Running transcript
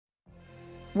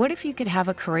What if you could have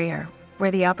a career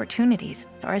where the opportunities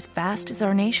are as vast as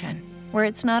our nation, where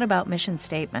it's not about mission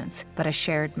statements, but a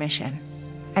shared mission?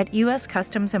 At U.S.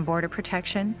 Customs and Border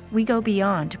Protection, we go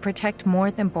beyond to protect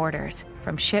more than borders.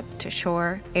 From ship to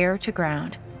shore, air to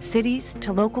ground, cities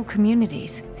to local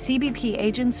communities, CBP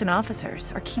agents and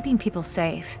officers are keeping people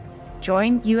safe.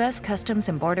 Join U.S. Customs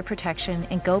and Border Protection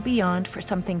and go beyond for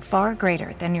something far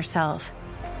greater than yourself.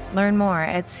 Learn more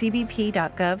at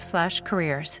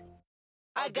cbp.gov/careers.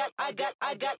 I got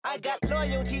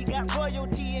loyalty, got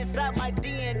royalty inside my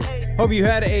DNA. Hope you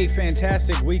had a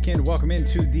fantastic weekend. Welcome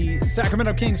into the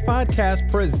Sacramento Kings podcast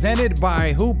presented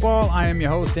by Hoopball. I am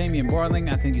your host, Damian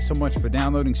Barling. I thank you so much for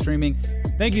downloading, streaming.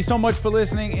 Thank you so much for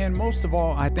listening. And most of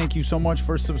all, I thank you so much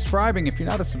for subscribing. If you're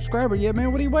not a subscriber yet,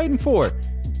 man, what are you waiting for?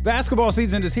 Basketball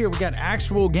season is here. We got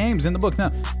actual games in the book.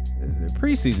 Now, they're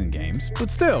preseason games, but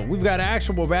still, we've got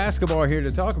actual basketball here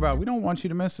to talk about. We don't want you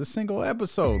to miss a single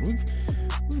episode.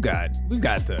 We've got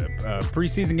the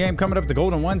preseason game coming up at the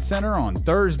Golden One Center on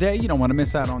Thursday. You don't want to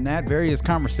miss out on that. Various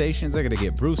conversations. I got to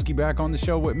get Brewski back on the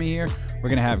show with me here. We're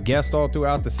going to have guests all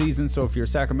throughout the season. So if you're a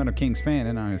Sacramento Kings fan,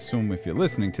 and I assume if you're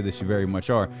listening to this, you very much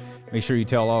are, make sure you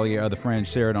tell all your other friends,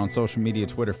 share it on social media,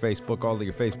 Twitter, Facebook, all of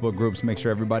your Facebook groups. Make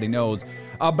sure everybody knows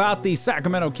about the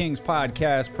Sacramento Kings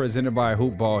podcast presented by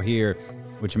Hoopball here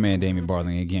with your man, Damian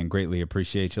Barling. Again, greatly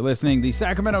appreciate you listening. The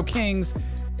Sacramento Kings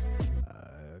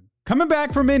coming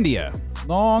back from India.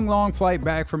 Long flight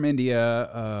back from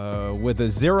India with a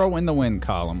 0 in the win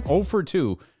column. 0 for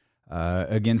 2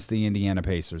 against the Indiana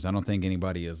Pacers. I don't think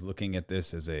anybody is looking at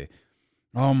this as a,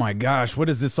 oh my gosh, what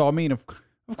does this all mean? Of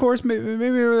course, maybe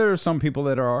there are some people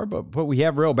that are, but we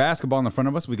have real basketball in front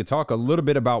of us. We could talk a little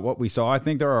bit about what we saw. I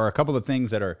think there are a couple of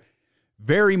things that are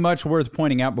very much worth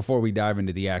pointing out before we dive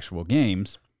into the actual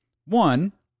games.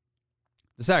 One,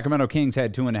 the Sacramento Kings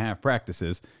had 2.5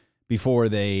 practices before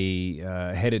they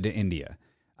headed to India.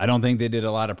 I don't think they did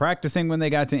a lot of practicing when they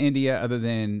got to India other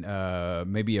than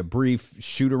maybe a brief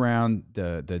shoot around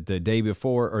the day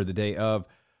before or the day of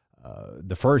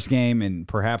the first game and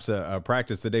perhaps a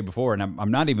practice the day before. And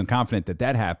I'm not even confident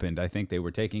that happened. I think they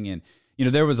were taking in,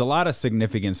 there was a lot of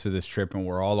significance to this trip and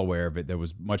we're all aware of it. There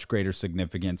was much greater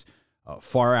significance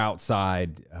far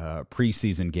outside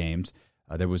preseason games.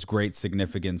 There was great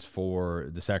significance for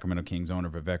the Sacramento Kings owner,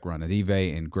 Vivek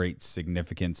Ranadive, and great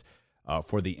significance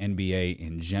for the NBA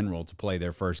in general to play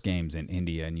their first games in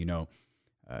India. And,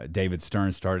 David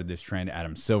Stern started this trend.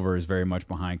 Adam Silver is very much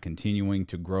behind continuing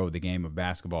to grow the game of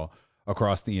basketball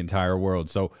across the entire world.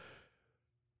 So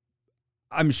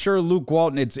I'm sure Luke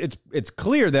Walton, it's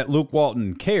clear that Luke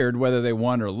Walton cared whether they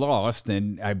won or lost.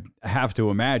 And I have to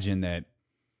imagine that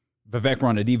Vivek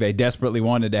Ranadive desperately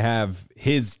wanted to have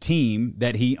his team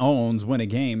that he owns win a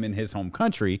game in his home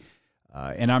country.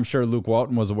 And I'm sure Luke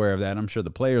Walton was aware of that. I'm sure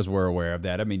the players were aware of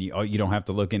that. I mean, you don't have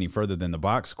to look any further than the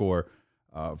box score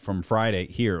from Friday.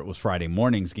 Here, it was Friday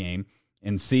morning's game,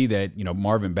 and see that,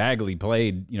 Marvin Bagley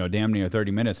played, damn near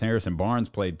 30 minutes. Harrison Barnes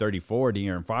played 34.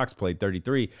 De'Aaron Fox played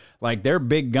 33. Like, their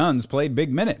big guns played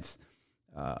big minutes.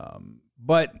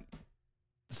 But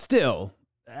still,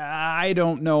 I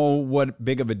don't know what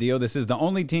big of a deal this is. The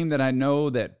only team that I know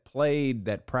that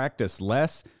practiced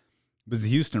less was the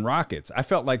Houston Rockets. I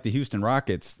felt like the Houston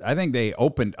Rockets, I think they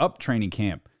opened up training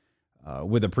camp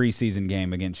with a preseason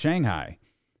game against Shanghai.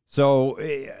 So,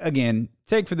 again,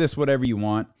 take for this whatever you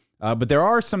want. But there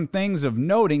are some things of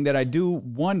noting that I do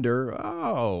wonder,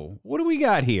 what do we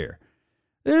got here?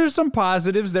 There's some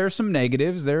positives. There's some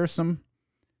negatives. There are some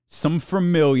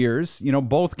familiars.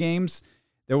 Both games,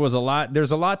 there's a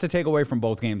lot to take away from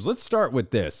both games. Let's start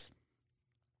with this.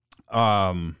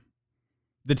 The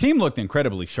team looked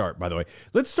incredibly sharp, by the way.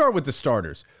 Let's start with the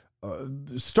starters.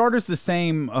 Starters the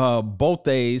same both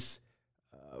days.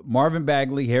 Marvin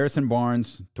Bagley, Harrison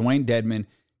Barnes, Dwayne Dedmon,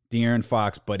 De'Aaron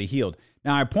Fox, Buddy Hield.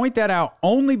 Now, I point that out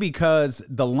only because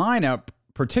the lineup,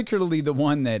 particularly the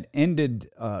one that ended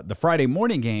the Friday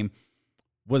morning game,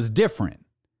 was different.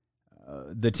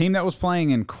 The team that was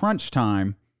playing in crunch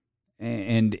time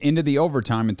and into the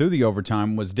overtime and through the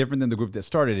overtime was different than the group that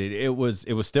started it. It was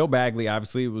still Bagley,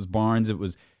 obviously. It was Barnes. It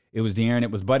was De'Aaron. It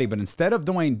was Buddy. But instead of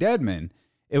Dwayne Dedmon,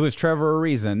 it was Trevor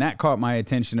Ariza, and that caught my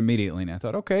attention immediately. And I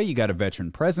thought, okay, you got a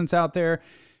veteran presence out there.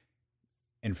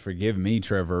 And forgive me,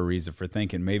 Trevor Ariza, for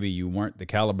thinking maybe you weren't the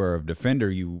caliber of defender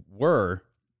you were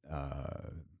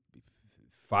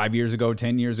 5 years ago,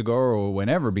 10 years ago, or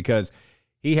whenever, because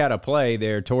he had a play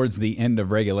there towards the end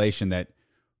of regulation that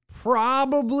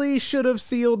probably should have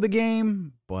sealed the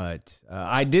game. But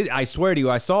I swear to you,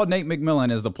 I saw Nate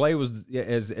McMillan as the play was,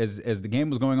 as the game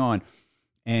was going on,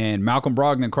 and Malcolm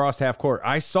Brogdon crossed half court.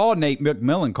 I saw Nate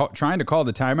McMillan trying to call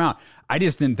the timeout. I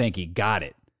just didn't think he got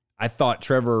it. I thought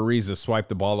Trevor Ariza swiped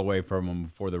the ball away from him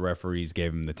before the referees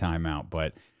gave him the timeout.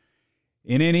 But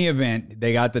in any event,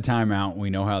 they got the timeout.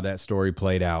 We know how that story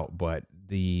played out. But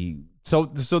the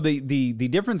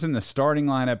difference in the starting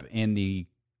lineup and the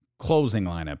closing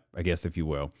lineup, I guess, if you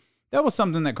will, that was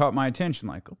something that caught my attention.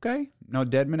 Like, okay, no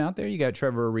Dedmon out there. You got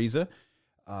Trevor Ariza.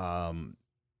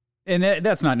 And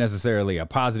that's not necessarily a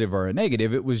positive or a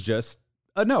negative. It was just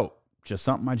a note, just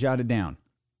something I jotted down.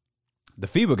 The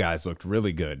FIBA guys looked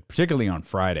really good, particularly on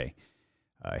Friday.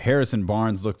 Harrison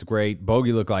Barnes looked great.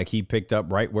 Bogey looked like he picked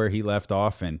up right where he left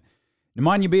off. And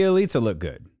Nemanja Bjelica looked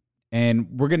good.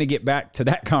 And we're going to get back to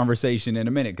that conversation in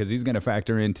a minute because he's going to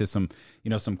factor into some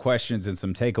questions and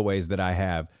some takeaways that I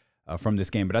have from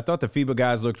this game. But I thought the FIBA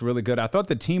guys looked really good. I thought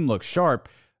the team looked sharp,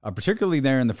 particularly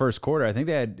there in the first quarter. I think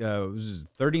they had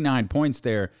 39 points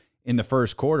there in the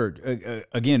first quarter.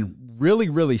 Again, really,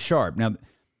 really sharp. Now,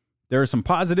 there are some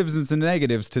positives and some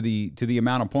negatives to the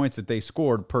amount of points that they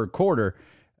scored per quarter,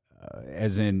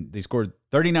 as in they scored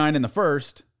 39 in the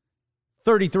first,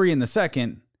 33 in the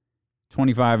second,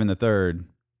 25 in the third,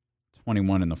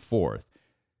 21 in the fourth.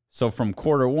 So from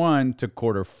quarter one to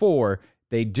quarter four,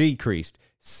 they decreased.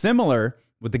 Similar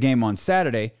with the game on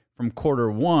Saturday, from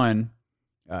quarter one,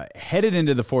 headed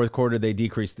into the fourth quarter, they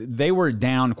decreased. They were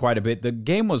down quite a bit. The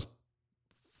game was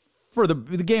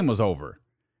the game was over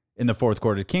in the fourth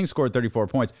quarter. The Kings scored 34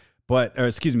 points,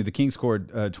 the Kings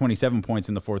scored 27 points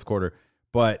in the fourth quarter.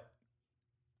 But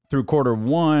through quarter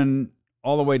one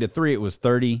all the way to three, it was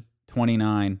 30,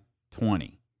 29,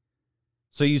 20.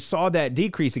 So you saw that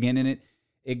decrease again, and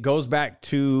it goes back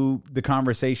to the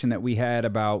conversation that we had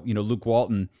about, Luke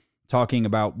Walton talking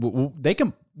about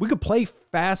we could play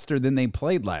faster than they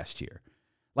played last year.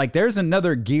 Like, there's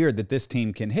another gear that this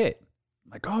team can hit.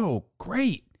 Like, oh,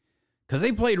 great. Because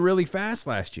they played really fast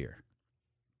last year.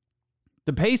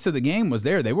 The pace of the game was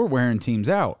there. They were wearing teams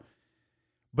out.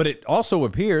 But it also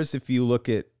appears, if you look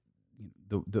at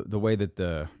the way that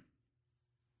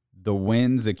the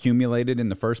wins accumulated in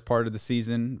the first part of the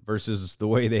season versus the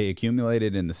way they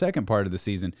accumulated in the second part of the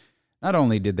season, not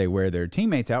only did they wear their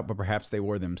teammates out, but perhaps they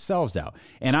wore themselves out.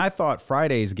 And I thought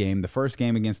Friday's game, the first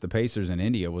game against the Pacers in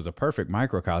India, was a perfect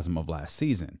microcosm of last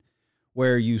season,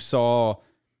 where you saw,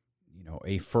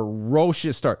 a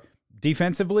ferocious start.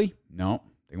 Defensively, no,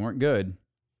 they weren't good.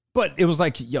 But it was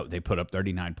like, they put up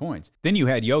 39 points. Then you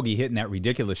had Yogi hitting that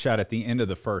ridiculous shot at the end of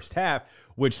the first half,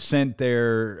 which sent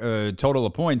their total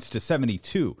of points to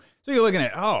 72. So you're looking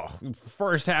at,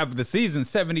 first half of the season,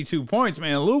 72 points.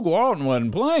 Man, Luke Walton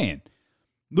wasn't playing.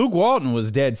 Luke Walton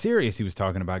was dead serious. He was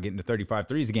talking about getting to 35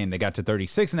 threes a game. They got to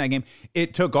 36 in that game.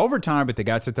 It took overtime, but they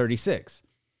got to 36.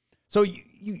 So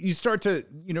you start to,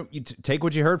 you take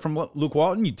what you heard from Luke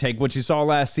Walton. You take what you saw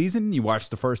last season. You watch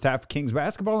the first half of Kings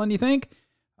basketball, and you think,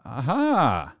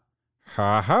 aha,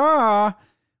 ha-ha,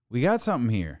 we got something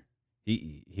here.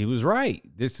 He was right.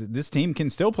 This team can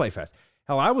still play fast.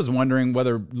 Hell, I was wondering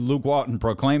whether Luke Walton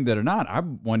proclaimed it or not. I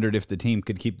wondered if the team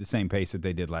could keep the same pace that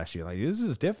they did last year. Like, this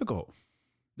is difficult.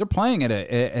 They're playing at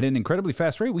an incredibly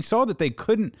fast rate. We saw that they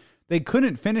couldn't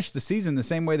finish the season the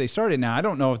same way they started. Now, I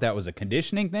don't know if that was a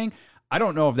conditioning thing. I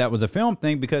don't know if that was a film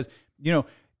thing because, I don't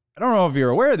know if you're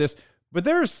aware of this, but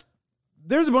there's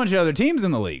a bunch of other teams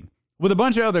in the league with a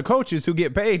bunch of other coaches who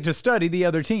get paid to study the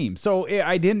other team. So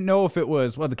I didn't know if it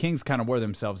was, the Kings kind of wore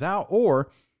themselves out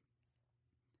or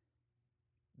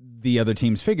the other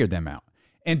teams figured them out.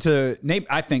 And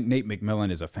I think Nate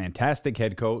McMillan is a fantastic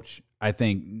head coach. I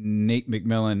think Nate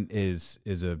McMillan is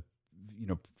a,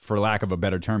 for lack of a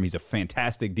better term, he's a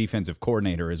fantastic defensive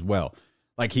coordinator as well.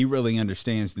 Like, he really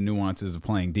understands the nuances of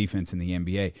playing defense in the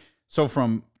NBA. So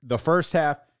from the first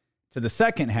half to the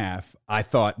second half, I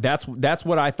thought that's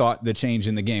what I thought the change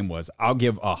in the game was. I'll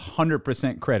give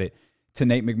 100% credit to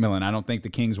Nate McMillan. I don't think the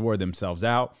Kings wore themselves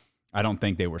out. I don't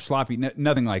think they were sloppy.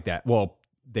 Nothing like that. Well,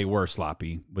 they were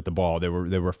sloppy with the ball. There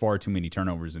were far too many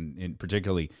turnovers, in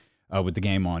particularly with the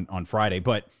game on Friday.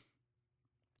 But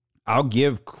I'll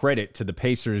give credit to the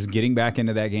Pacers getting back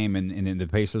into that game and the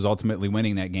Pacers ultimately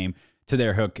winning that game to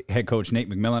their head coach, Nate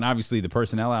McMillan. Obviously, the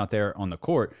personnel out there on the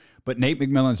court, but Nate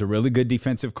McMillan's a really good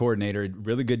defensive coordinator,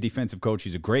 really good defensive coach.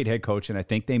 He's a great head coach, and I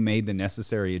think they made the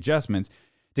necessary adjustments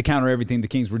to counter everything the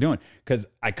Kings were doing. Because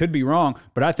I could be wrong,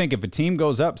 but I think if a team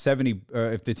goes up 70,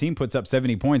 if the team puts up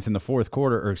 70 points in the fourth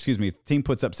quarter, if the team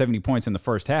puts up 70 points in the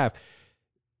first half,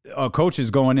 a coach is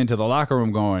going into the locker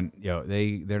room going,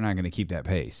 they're not going to keep that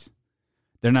pace.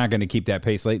 They're not going to keep that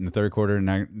pace late in the third quarter, and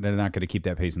they're not going to keep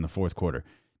that pace in the fourth quarter.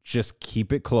 Just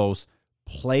keep it close,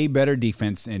 play better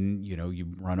defense, and you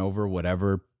run over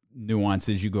whatever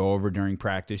nuances you go over during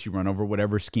practice. You run over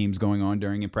whatever scheme's going on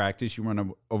during in practice. You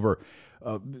run over,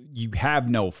 you have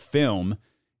no film,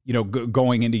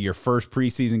 going into your first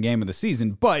preseason game of the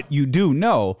season, but you do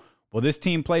know, well, this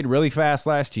team played really fast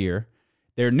last year.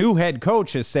 Their new head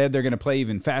coach has said they're going to play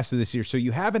even faster this year. So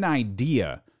you have an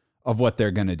idea of what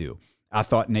they're going to do. I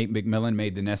thought Nate McMillan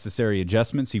made the necessary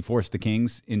adjustments. They forced the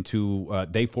Kings into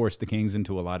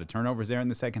a lot of turnovers there in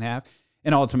the second half.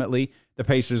 And ultimately, the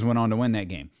Pacers went on to win that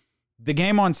game. The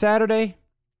game on Saturday,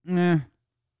 I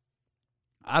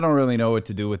don't really know what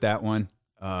to do with that one.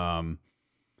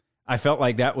 I felt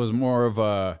like that was more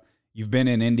of you've been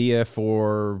in India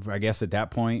for, I guess at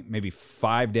that point, maybe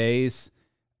 5 days.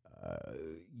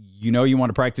 You want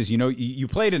to practice. You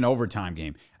played an overtime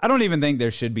game. I don't even think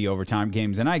there should be overtime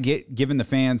games. And I get giving the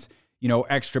fans,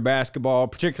 extra basketball,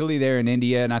 particularly there in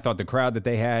India. And I thought the crowd that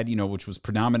they had, which was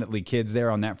predominantly kids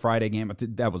there on that Friday game,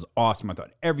 that was awesome. I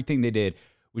thought everything they did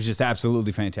was just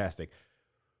absolutely fantastic.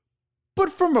 But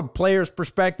from a player's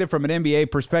perspective, from an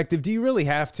NBA perspective, do you really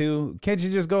have to? Can't you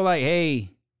just go like,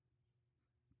 hey,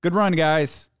 good run,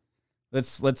 guys.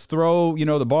 Let's throw,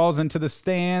 the balls into the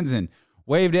stands and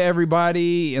wave to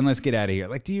everybody and let's get out of here.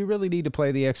 Like, do you really need to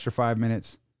play the extra 5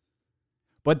 minutes?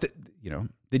 But,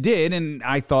 they did. And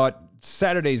I thought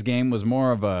Saturday's game was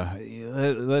more of a,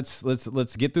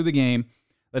 let's get through the game.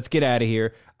 Let's get out of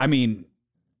here. I mean,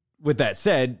 with that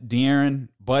said, De'Aaron,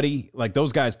 Buddy, like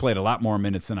those guys played a lot more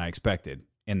minutes than I expected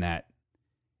in that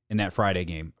Friday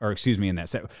game, or excuse me, in that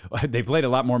set. They played a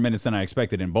lot more minutes than I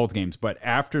expected in both games. But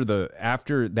after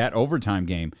that overtime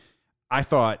game, I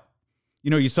thought,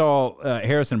 you saw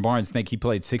Harrison Barnes think he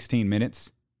played 16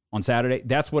 minutes on Saturday.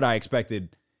 That's what I expected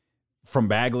from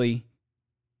Bagley,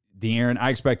 De'Aaron. I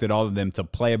expected all of them to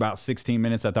play about 16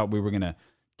 minutes. I thought we were going to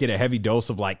get a heavy dose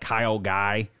of like Kyle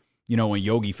Guy, and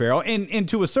Yogi Ferrell. And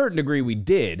to a certain degree we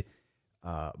did.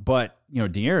 But,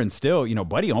 De'Aaron still,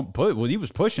 Buddy, he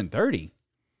was pushing 30.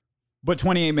 But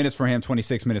 28 minutes for him,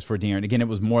 26 minutes for De'Aaron. Again, it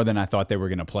was more than I thought they were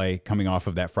going to play coming off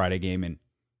of that Friday game. And,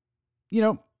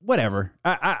 whatever.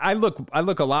 I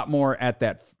look a lot more at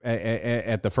that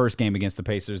at the first game against the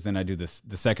Pacers than I do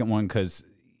the second one, because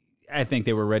I think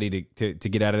they were ready to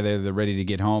get out of there. They're ready to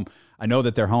get home. I know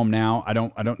that they're home now. I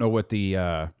don't know what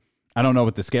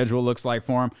the schedule looks like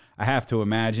for them. I have to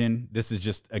imagine, this is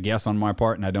just a guess on my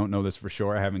part, and I don't know this for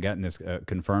sure. I haven't gotten this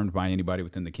confirmed by anybody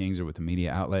within the Kings or with the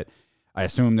media outlet. I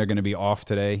assume they're going to be off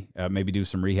today, maybe do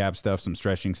some rehab stuff, some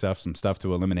stretching stuff, some stuff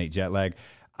to eliminate jet lag.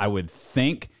 I would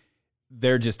think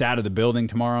they're just out of the building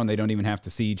tomorrow and they don't even have to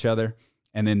see each other.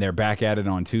 And then they're back at it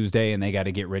on Tuesday, and they got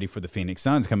to get ready for the Phoenix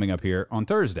Suns coming up here on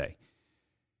Thursday.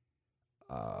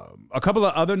 A couple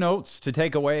of other notes to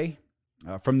take away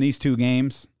from these two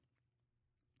games,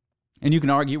 and you can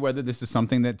argue whether this is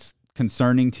something that's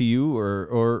concerning to you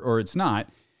or it's not,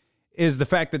 is the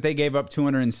fact that they gave up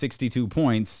 262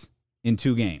 points in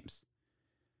 2 games.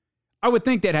 I would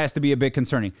think that has to be a bit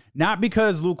concerning. Not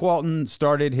because Luke Walton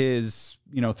started his,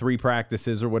 3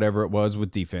 practices or whatever it was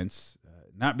with defense.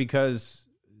 Not because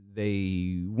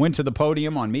they went to the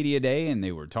podium on media day and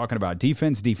they were talking about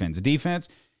defense.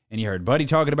 And you heard Buddy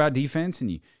talking about defense, and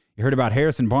you heard about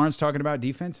Harrison Barnes talking about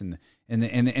defense and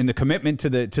the commitment to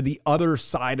the other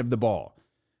side of the ball.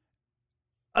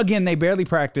 Again, they barely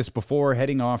practiced before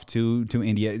heading off to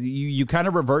India. You kind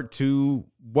of revert to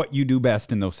what you do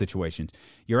best in those situations.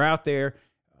 You're out there.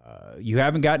 You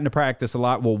haven't gotten to practice a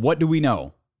lot. Well, what do we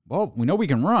know? Well, we know we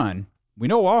can run. We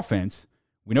know offense.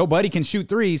 We know Buddy can shoot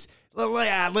threes.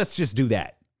 Let's just do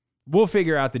that. We'll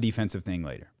figure out the defensive thing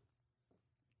later.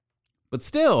 But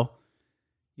still,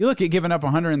 you look at giving up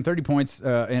 130 points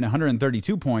and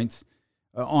 132 points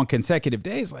on consecutive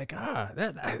days,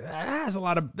 that's a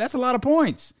lot of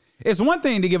points. It's one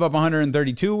thing to give up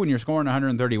 132 when you're scoring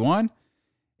 131.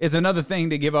 It's another thing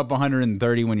to give up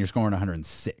 130 when you're scoring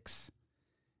 106.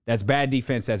 That's bad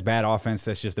defense. That's bad offense.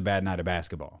 That's just a bad night of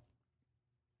basketball.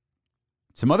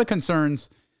 Some other concerns,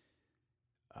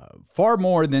 far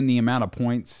more than the amount of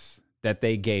points that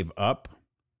they gave up.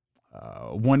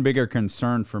 One bigger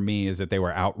concern for me is that they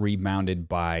were out-rebounded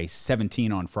by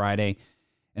 17 on Friday,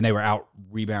 and they were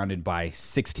out-rebounded by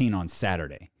 16 on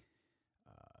Saturday.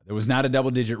 There was not a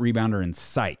double-digit rebounder in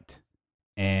sight,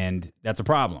 and that's a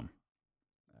problem.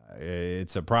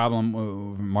 It's a problem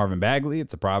for Marvin Bagley.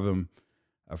 It's a problem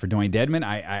for Dwayne Dedmon.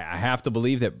 I have to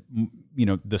believe that,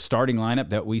 the starting lineup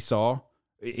that we saw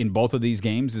in both of these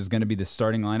games is going to be the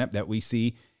starting lineup that we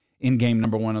see in game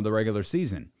number 1 of the regular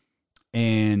season.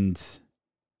 And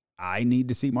I need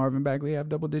to see Marvin Bagley have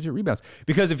double-digit rebounds.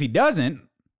 Because if he doesn't,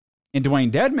 and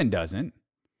Dwayne Dedmon doesn't,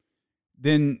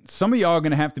 then some of y'all are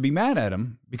going to have to be mad at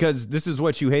him, because this is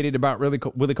what you hated about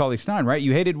Willie Cauley-Stein, right?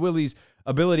 You hated Willie's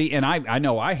ability, and I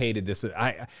know I hated this.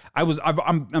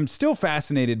 I'm still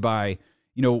fascinated by,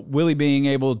 Willie being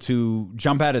able to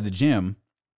jump out of the gym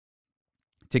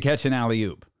to catch an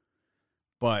alley-oop.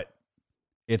 But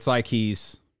it's like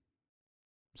he's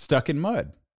stuck in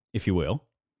mud, if you will,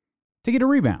 to get a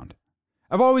rebound.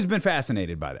 I've always been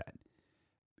fascinated by that.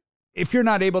 If you're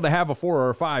not able to have a 4 or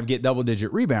a 5 get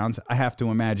double-digit rebounds, I have to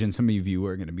imagine some of you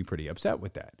are going to be pretty upset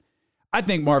with that. I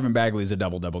think Marvin Bagley is a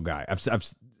double-double guy.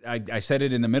 I said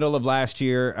it in the middle of last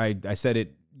year. I said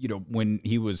it, when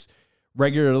he was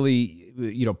regularly,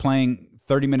 playing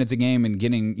 30 minutes a game and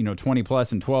getting, 20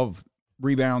 plus and 12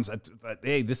 rebounds.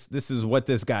 Hey, this is what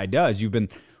this guy does. You've been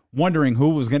wondering who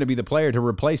was going to be the player to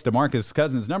replace DeMarcus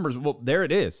Cousins' numbers. Well, there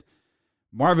it is.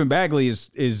 Marvin Bagley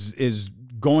is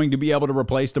going to be able to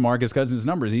replace DeMarcus Cousins'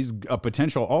 numbers. He's a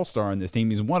potential all-star on this team.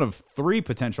 He's one of 3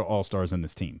 potential all-stars on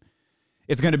this team.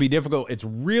 It's going to be difficult. It's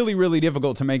really, really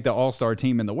difficult to make the all-star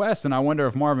team in the West, and I wonder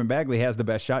if Marvin Bagley has the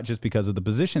best shot just because of the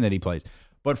position that he plays.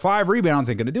 But 5 rebounds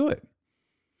ain't going to do it.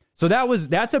 So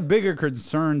that's a bigger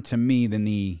concern to me than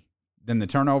the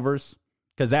turnovers,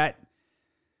 because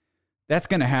that's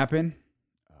going to happen.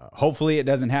 Hopefully it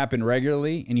doesn't happen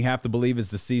regularly, and you have to believe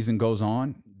as the season goes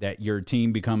on that your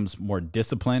team becomes more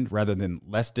disciplined rather than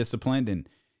less disciplined, and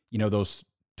those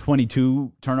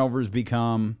 22 turnovers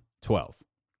become 12,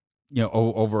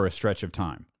 over a stretch of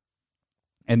time,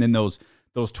 and then those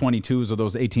 22s or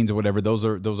those 18s or whatever, those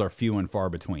are few and far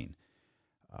between.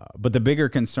 But the bigger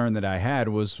concern that I had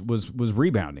was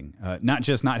rebounding, not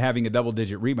just not having a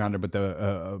double-digit rebounder, but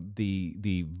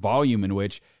the volume in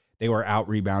which they were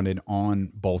out-rebounded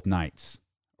on both nights,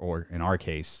 or in our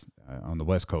case, on the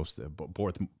West Coast,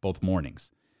 both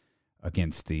mornings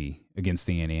against the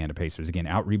Indiana Pacers. Again,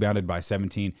 out-rebounded by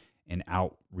 17 and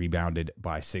out-rebounded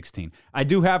by 16. I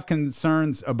do have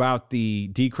concerns about the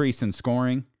decrease in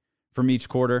scoring from each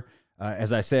quarter.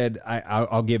 As I said,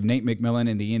 I'll give Nate McMillan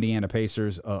and the Indiana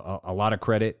Pacers a lot of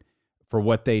credit for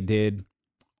what they did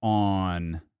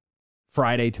on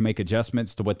Friday to make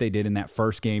adjustments, to what they did in that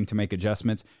first game to make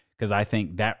adjustments, because I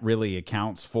think that really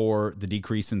accounts for the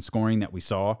decrease in scoring that we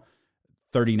saw.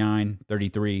 39,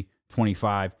 33,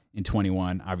 25, and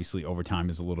 21. Obviously, overtime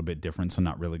is a little bit different, so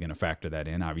not really going to factor that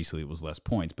in. Obviously, it was less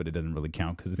points, but it doesn't really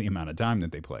count because of the amount of time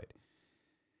that they played.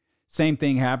 Same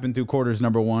thing happened through quarters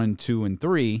number 1, 2, and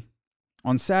 3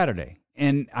 on Saturday.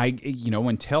 And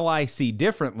until I see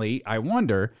differently, I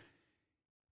wonder,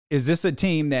 is this a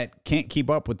team that can't keep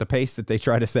up with the pace that they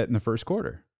try to set in the first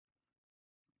quarter?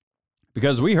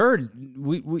 Because we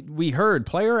heard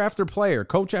player after player,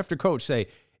 coach after coach say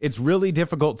it's really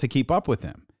difficult to keep up with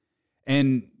them.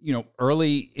 And,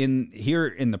 early in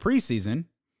the preseason,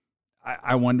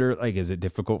 I wonder, is it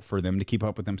difficult for them to keep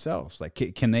up with themselves?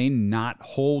 Can they not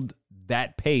hold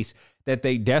that pace that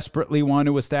they desperately want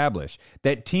to establish,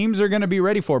 that teams are going to be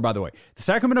ready for? By the way, the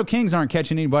Sacramento Kings aren't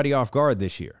catching anybody off guard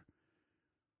this year.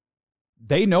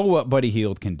 They know what Buddy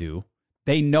Hield can do.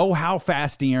 They know how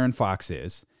fast De'Aaron Fox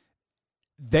is.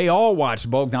 They all watched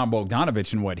Bogdan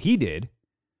Bogdanović and what he did.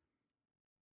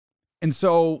 And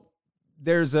so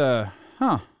there's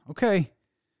okay,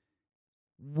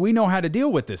 we know how to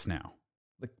deal with this now.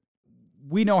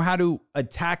 We know how to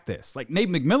attack this. Nate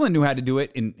McMillan knew how to do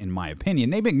it, in my opinion.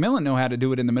 Nate McMillan knew how to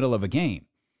do it in the middle of a game.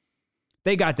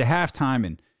 They got to halftime,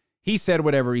 and he said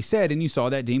whatever he said, and you saw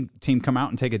that team come out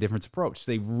and take a different approach.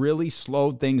 They really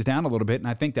slowed things down a little bit, and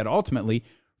I think that ultimately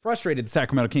frustrated the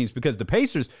Sacramento Kings, because the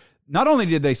Pacers, not only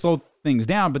did they slow things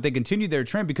down, but they continued their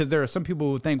trend, because there are some people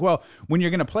who think, well, when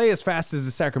you're going to play as fast as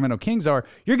the Sacramento Kings are,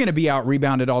 you're going to be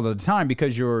out-rebounded all the time,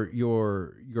 because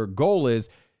your goal is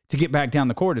to get back down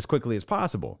the court as quickly as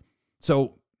possible.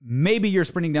 So maybe you're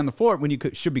sprinting down the floor when you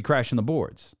should be crashing the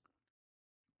boards.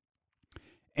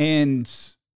 And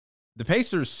the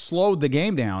Pacers slowed the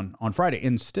game down on Friday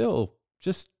and still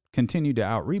just continued to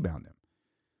out-rebound them.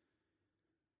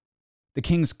 The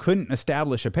Kings couldn't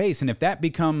establish a pace, and if that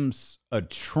becomes a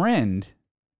trend,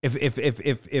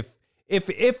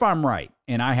 if I'm right,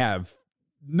 and I have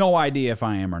no idea if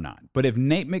I am or not, but if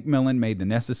Nate McMillan made the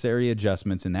necessary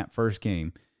adjustments in that first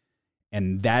game,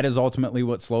 and that is ultimately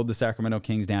what slowed the Sacramento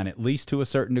Kings down, at least to a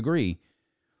certain degree,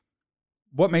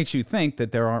 what makes you think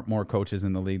that there aren't more coaches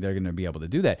in the league that are going to be able to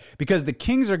do that? Because the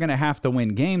Kings are going to have to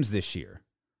win games this year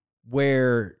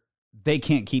where they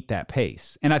can't keep that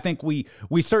pace. And I think we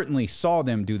certainly saw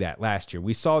them do that last year.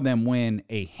 We saw them win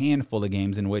a handful of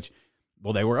games in which,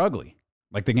 well, they were ugly.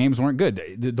 The games weren't good.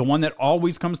 The one that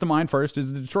always comes to mind first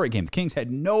is the Detroit game. The Kings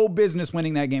had no business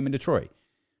winning that game in Detroit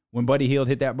when Buddy Hield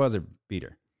hit that buzzer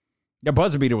beater. That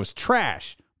buzzer beater was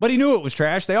trash, But he knew it was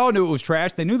trash. They all knew it was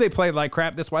trash. They knew they played like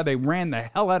crap. That's why they ran the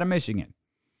hell out of Michigan.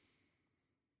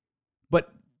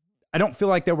 But I don't feel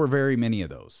like there were very many of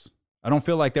those. I don't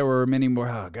feel like there were many more.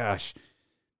 Oh, gosh.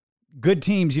 Good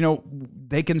teams,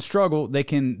 they can struggle. They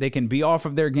can be off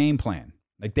of their game plan.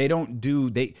 Like they didn't do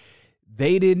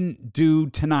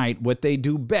tonight what they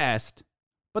do best,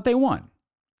 but they won.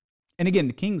 And again,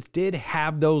 the Kings did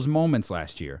have those moments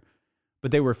last year,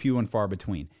 but they were few and far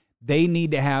between. They need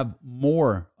to have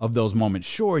more of those moments.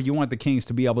 Sure, you want the Kings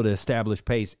to be able to establish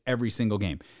pace every single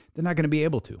game. They're not going to be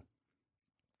able to.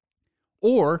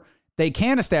 Or they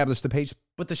can establish the pace,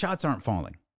 but the shots aren't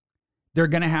falling. They're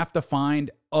going to have to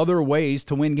find other ways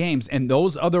to win games. And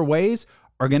those other ways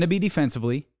are going to be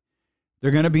defensively. They're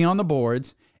going to be on the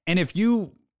boards. And if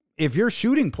you're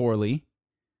shooting poorly,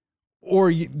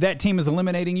 or that team is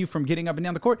eliminating you from getting up and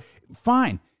down the court,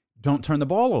 fine. Don't turn the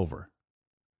ball over.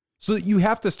 So you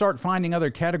have to start finding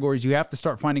other categories. You have to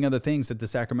start finding other things that the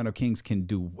Sacramento Kings can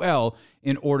do well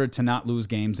in order to not lose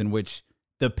games in which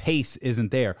the pace isn't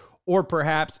there. Or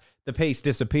perhaps the pace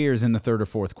disappears in the third or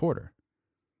fourth quarter.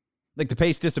 Like the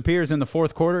pace disappears in the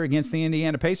fourth quarter against the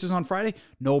Indiana Pacers on Friday.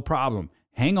 No problem.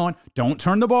 Hang on. Don't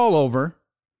turn the ball over.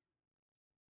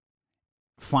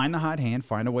 Find the hot hand.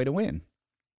 Find a way to win.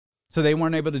 So they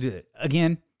weren't able to do it.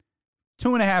 Again,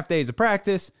 2.5 days of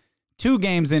practice. 2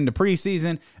 games into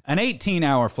preseason, an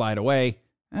 18-hour flight away.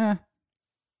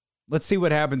 Let's see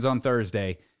what happens on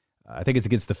Thursday. I think it's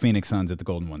against the Phoenix Suns at the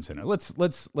Golden One Center.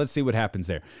 Let's see what happens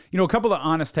there. A couple of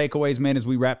honest takeaways, man, as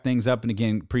we wrap things up. And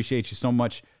again, appreciate you so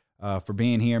much for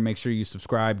being here. Make sure you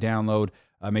subscribe, download.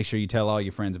 Make sure you tell all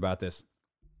your friends about this,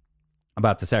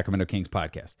 about the Sacramento Kings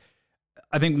podcast.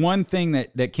 I think one thing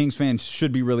that Kings fans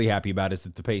should be really happy about is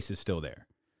that the pace is still there.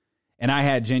 And I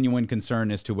had genuine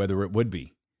concern as to whether it would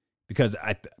be. Because,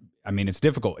 I mean, it's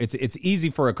difficult. It's easy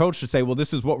for a coach to say, well,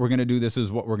 this is what we're going to do. This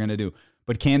is what we're going to do.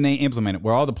 But can they implement it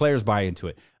where all the players buy into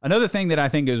it? Another thing that I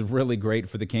think is really great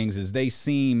for the Kings is they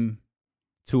seem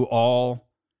to all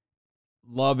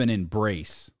love and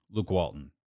embrace Luke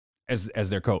Walton as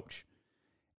their coach.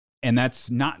 And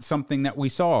that's not something that we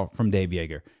saw from Dave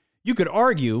Joerger. You could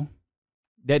argue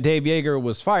that Dave Joerger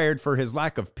was fired for his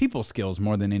lack of people skills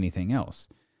more than anything else.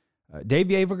 Dave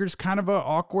Joerger's kind of an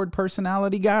awkward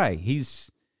personality guy. He's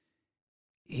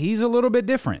a little bit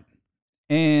different.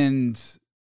 And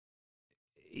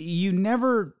you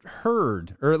never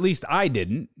heard, or at least I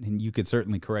didn't, and you could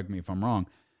certainly correct me if I'm wrong,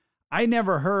 I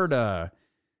never heard,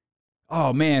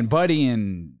 oh man, Buddy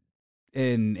and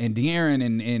De'Aaron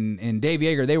and Dave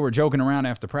Joerger, they were joking around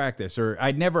after practice. Or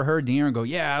I'd never heard De'Aaron go,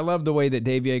 yeah, I love the way that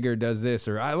Dave Joerger does this,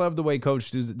 or I love the way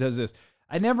Coach does this.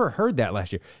 I never heard that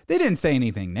last year. They didn't say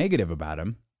anything negative about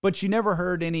him, but you never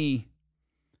heard any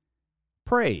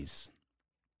praise.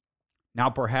 Now,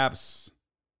 perhaps,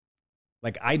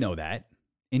 like I know that,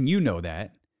 and you know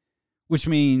that, which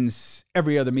means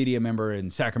every other media member in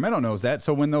Sacramento knows that.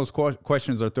 So when those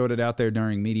questions are thrown out there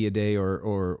during media day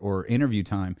or interview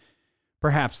time,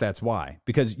 perhaps that's why.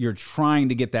 Because you're trying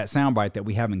to get that soundbite that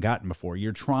we haven't gotten before.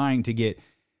 You're trying to get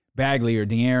Bagley or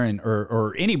De'Aaron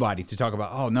or anybody to talk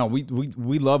about, oh, no, we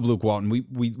love Luke Walton.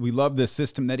 We love the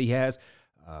system that he has.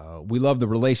 We love the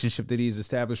relationship that he's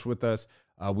established with us.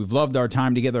 We've loved our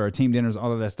time together, our team dinners,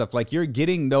 all of that stuff. Like you're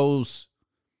getting those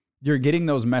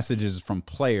messages from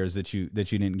players that you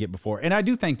didn't get before. And I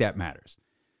do think that matters.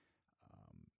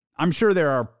 I'm sure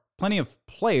there are plenty of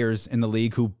players in the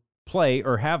league who play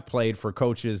or have played for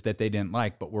coaches that they didn't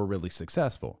like but were really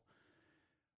successful.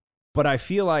 But I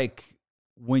feel like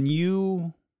when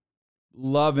you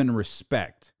love and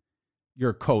respect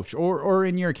your coach, or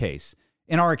in your case,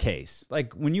 in our case,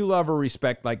 like when you love or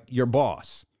respect like your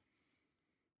boss,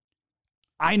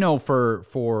 I know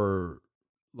for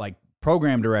like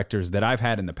program directors that I've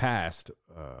had in the past,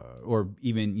 or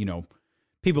even,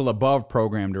 people above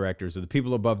program directors or the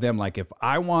people above them, like if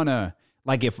I want to,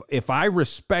 like if I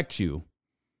respect you,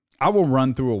 I will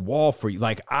run through a wall for you.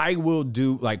 Like I will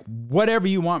do like whatever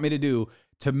you want me to do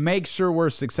to make sure we're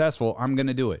successful. I'm going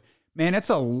to do it. Man, it's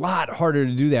a lot harder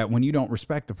to do that when you don't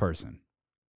respect the person.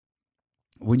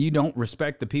 When you don't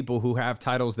respect the people who have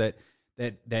titles that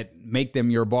make them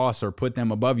your boss or put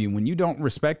them above you. When you don't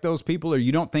respect those people or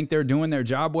you don't think they're doing their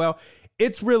job well,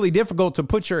 it's really difficult to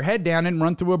put your head down and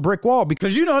run through a brick wall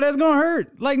because that's going to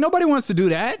hurt. Like nobody wants to do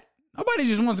that. Nobody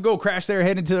just wants to go crash their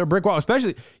head into a brick wall,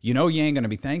 especially, you ain't going to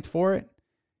be thanked for it.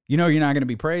 You're not going to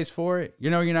be praised for it.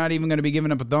 You're not even going to be giving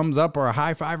up a thumbs up or a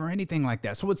high five or anything like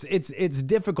that. So it's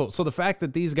difficult. So the fact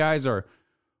that these guys are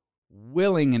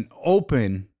willing and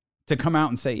open to come out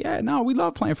and say, yeah, no, we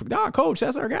love playing for, coach,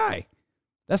 that's our guy.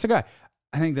 That's the guy.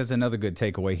 I think that's another good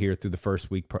takeaway here through the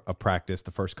first week of practice,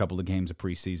 the first couple of games of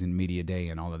preseason, media day,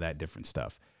 and all of that different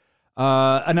stuff.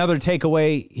 Another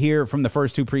takeaway here from the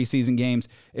first 2 preseason games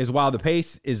is while the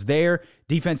pace is there,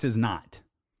 defense is not.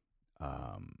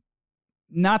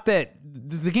 Not that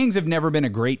the Kings have never been a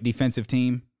great defensive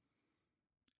team,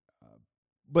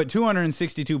 but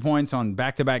 262 points on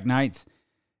back-to-back nights,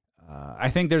 I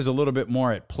think there's a little bit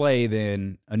more at play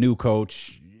than a new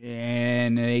coach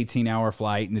and an 18-hour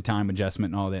flight and the time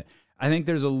adjustment and all that. I think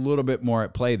there's a little bit more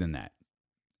at play than that.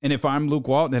 And if I'm Luke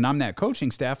Walton and I'm that coaching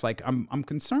staff, like I'm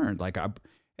concerned. Like,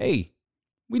 hey,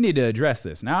 we need to address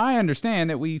this. Now, I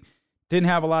understand that we didn't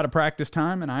have a lot of practice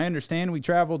time, and I understand we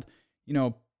traveled,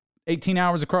 18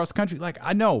 hours across the country. Like,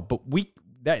 I know, but we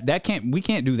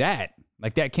can't do that.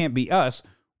 Like, that can't be us.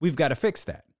 We've got to fix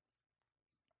that.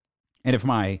 And if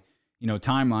my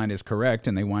timeline is correct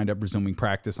and they wind up resuming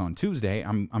practice on Tuesday,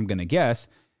 I'm going to guess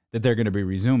that they're going to be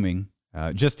resuming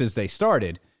just as they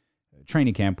started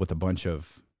training camp with a bunch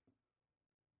of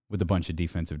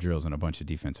defensive drills and a bunch of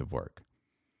defensive work.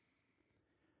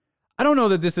 I don't know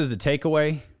that this is a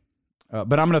takeaway,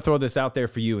 but I'm going to throw this out there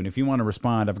for you. And if you want to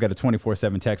respond, I've got a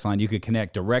 24/7 text line. You could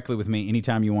connect directly with me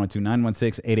anytime you want to.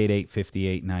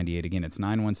 916-888-5898. Again, it's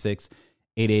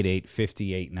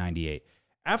 916-888-5898.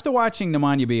 After watching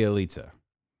Nemanja Bjelica,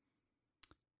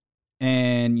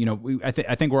 and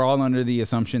I think we're all under the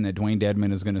assumption that Dwayne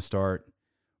Dedmon is going to start,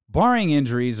 barring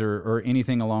injuries or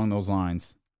anything along those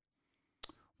lines.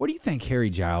 Where do you think Harry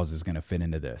Giles is going to fit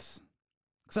into this?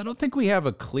 Because I don't think we have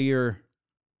a clear,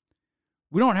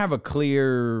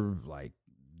 like,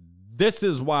 this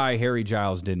is why Harry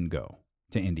Giles didn't go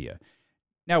to India.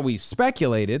 Now, we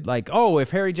speculated, like, oh,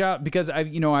 if Harry Giles, because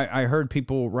I heard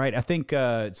people write, I think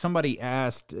somebody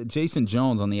asked, Jason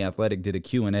Jones on The Athletic did a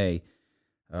Q&A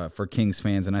for Kings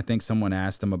fans, and I think someone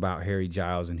asked him about Harry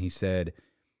Giles, and he said,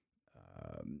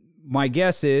 my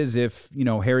guess is if,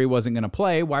 Harry wasn't going to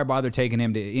play, why bother taking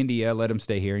him to India, let him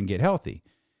stay here and get healthy?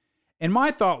 And my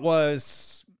thought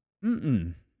was,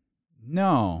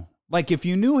 no. Like, if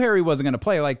you knew Harry wasn't going to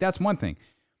play, like, that's one thing.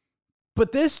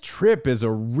 But this trip is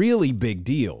a really big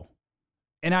deal.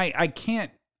 And I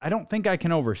don't think I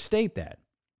can overstate that.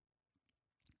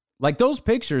 Like, those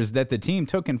pictures that the team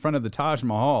took in front of the Taj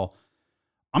Mahal,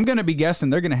 I'm going to be guessing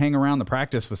they're going to hang around the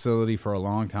practice facility for a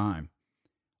long time.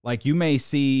 Like, you may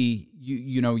see,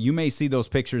 you may see those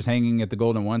pictures hanging at the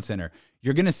Golden One Center.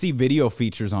 You're going to see video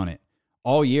features on it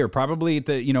all year. Probably at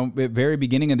the, very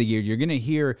beginning of the year, you're going to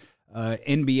hear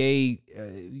NBA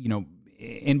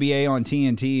on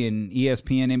TNT and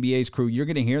ESPN NBA's crew. You're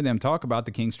going to hear them talk about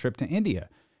the Kings' trip to India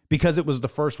because it was the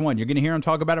first one. You're going to hear them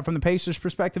talk about it from the Pacers'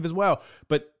 perspective as well.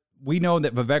 But we know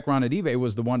that Vivek Ranadive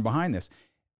was the one behind this,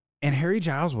 and Harry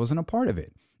Giles wasn't a part of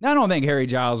it. Now, I don't think Harry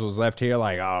Giles was left here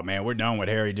like, oh man, we're done with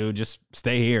Harry, dude. Just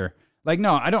stay here. Like,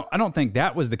 no, I don't think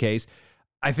that was the case.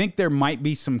 I think there might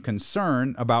be some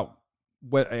concern about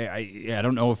what I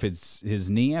don't know if it's his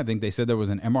knee. I think they said there was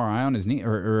an MRI on his knee,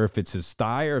 or if it's his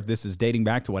thigh, or if this is dating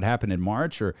back to what happened in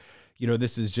March, or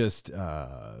this is just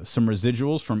some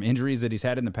residuals from injuries that he's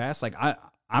had in the past. Like,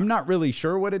 I'm not really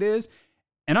sure what it is,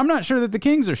 and I'm not sure that the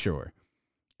Kings are sure,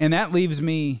 and that leaves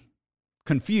me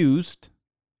confused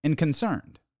and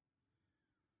concerned.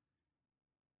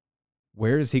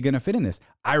 Where is he going to fit in this?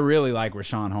 I really like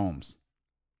Richaun Holmes.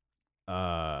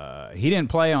 He didn't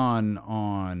play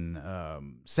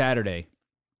on Saturday.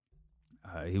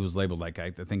 He was labeled like,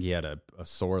 I think he had a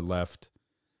sore left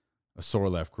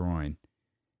groin.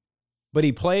 But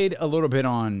he played a little bit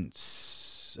on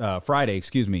Friday,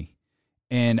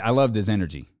 and I loved his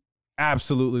energy.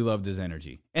 Absolutely loved his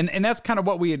energy. And that's kind of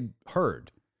what we had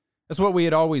heard. That's what we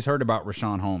had always heard about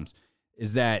Richaun Holmes,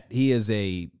 is that he is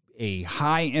a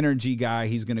high energy guy.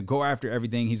 He's going to go after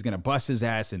everything. He's going to bust his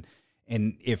ass, and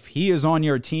if he is on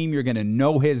your team, you're going to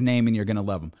know his name and you're going to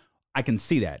love him. I can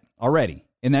see that already.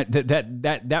 And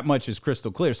that much is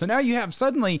crystal clear. So now you have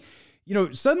suddenly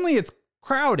it's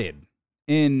crowded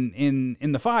in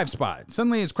the 5 spot.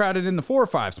 Suddenly it's crowded in the 4 or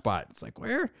 5 spot. It's like,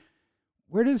 where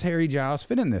does Harry Giles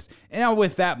fit in this? And now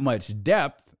with that much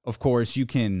depth, of course, you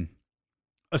can,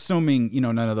 assuming,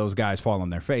 none of those guys fall on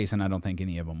their face, and I don't think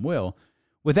any of them will.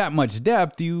 With that much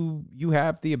depth, you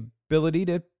have the ability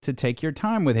to take your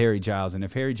time with Harry Giles. And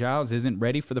if Harry Giles isn't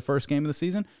ready for the first game of the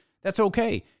season, that's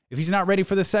okay. If he's not ready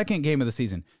for the second game of the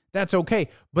season, that's okay.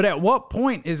 But at what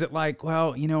point is it like,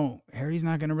 well, Harry's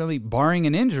not going to really, barring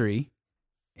an injury,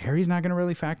 Harry's not going to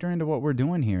really factor into what we're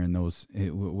doing here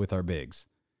with our bigs.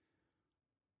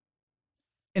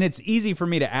 And it's easy for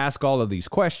me to ask all of these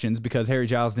questions because Harry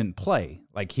Giles didn't play.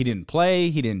 Like, he didn't play,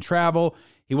 he didn't travel.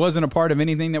 He wasn't a part of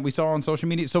anything that we saw on social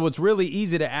media. So it's really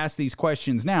easy to ask these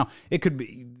questions now. It could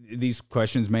be, these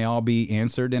questions may all be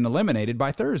answered and eliminated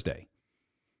by Thursday.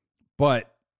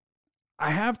 But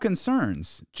I have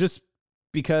concerns just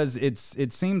because it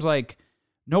seems like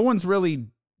no one's really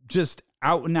just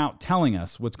out and out telling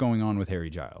us what's going on with Harry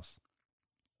Giles.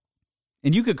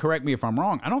 And you could correct me if I'm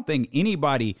wrong. I don't think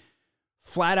anybody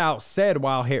flat out said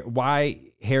why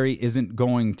Harry isn't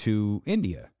going to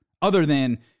India, other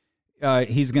than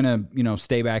he's going to,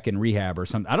 stay back in rehab or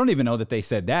something. I don't even know that they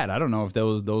said that. I don't know if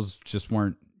those just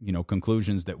weren't,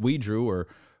 conclusions that we drew, or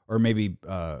maybe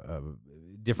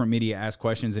different media asked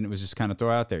questions and it was just kind of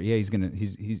throw out there. Yeah, he's going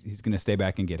to stay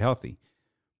back and get healthy.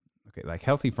 Okay. Like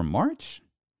healthy from March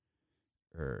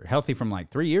or healthy from like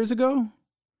 3 years ago?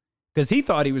 Because he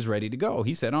thought he was ready to go.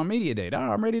 He said on media day,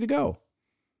 I'm ready to go.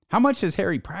 How much has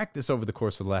Harry practiced over the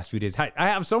course of the last few days? I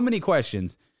have so many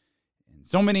questions, and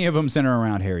so many of them center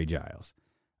around Harry Giles.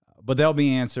 But they'll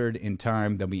be answered in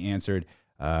time. They'll be answered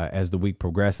as the week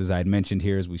progresses. I had mentioned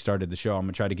here as we started the show, I'm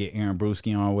going to try to get Aaron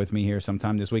Brewski on with me here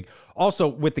sometime this week. Also,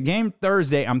 with the game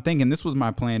Thursday, I'm thinking this was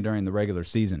my plan during the regular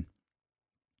season.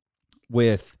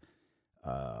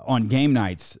 On game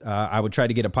nights, I would try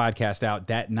to get a podcast out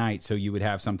that night so you would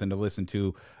have something to listen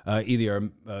to either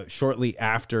shortly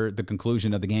after the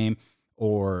conclusion of the game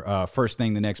or first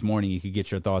thing the next morning. You could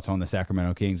get your thoughts on the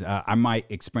Sacramento Kings. I might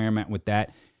experiment with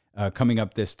that coming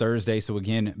up this Thursday. So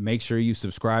again, make sure you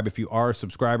subscribe. If you are a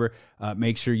subscriber,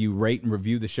 make sure you rate and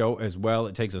review the show as well.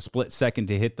 It takes a split second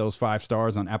to hit those 5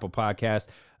 stars on Apple Podcasts.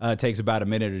 It takes about a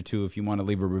minute or two if you want to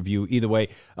leave a review. Either way,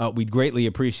 we'd greatly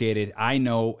appreciate it. I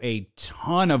know a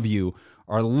ton of you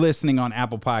are listening on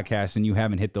Apple Podcasts and you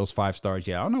haven't hit those 5 stars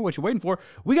yet. I don't know what you're waiting for.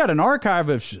 We got an archive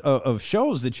of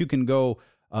shows that you can go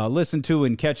listen to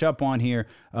and catch up on here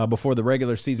before the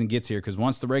regular season gets here. Because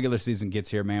once the regular season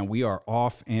gets here, man, we are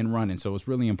off and running. So it's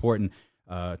really important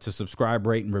to subscribe,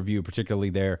 rate, and review, particularly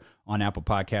there on Apple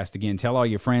Podcast. Again, tell all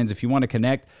your friends. If you want to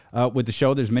connect with the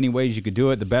show, there's many ways you could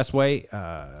do it. The best way,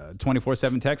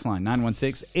 24/7 text line,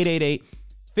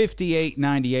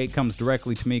 916-888-5898. Comes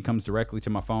directly to me, comes directly to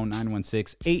my phone,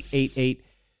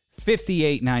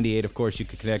 916-888-5898. Of course, you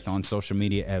can connect on social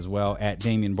media as well, at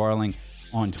Damian Barling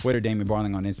on Twitter, Damian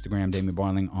Barling on Instagram, Damian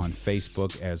Barling on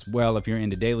Facebook as well. If you're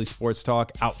into daily sports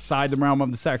talk outside the realm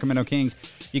of the Sacramento Kings,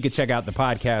 you can check out the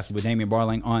podcast with Damian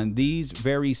Barling on these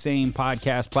very same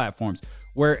podcast platforms.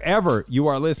 Wherever you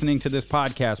are listening to this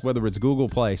podcast, whether it's Google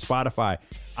Play, Spotify,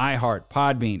 iHeart,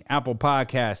 Podbean, Apple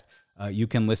Podcast, you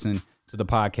can listen to the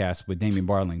podcast with Damian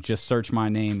Barling. Just search my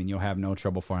name and you'll have no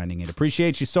trouble finding it.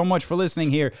 Appreciate you so much for listening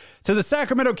here to the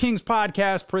Sacramento Kings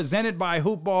podcast presented by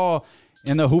Hoop Ball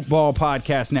and the Hoop Ball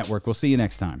Podcast Network. We'll see you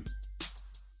next time.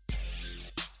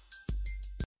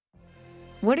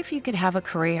 What if you could have a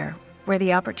career where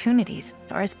the opportunities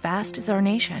are as vast as our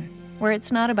nation, where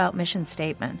it's not about mission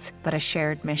statements, but a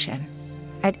shared mission?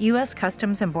 At U.S.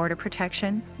 Customs and Border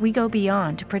Protection, we go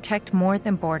beyond to protect more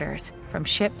than borders. From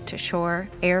ship to shore,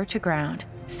 air to ground,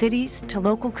 cities to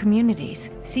local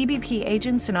communities, CBP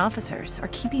agents and officers are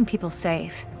keeping people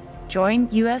safe. Join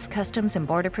U.S. Customs and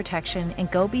Border Protection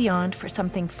and go beyond for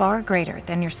something far greater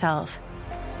than yourself.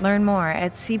 Learn more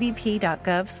at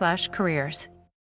cbp.gov/careers.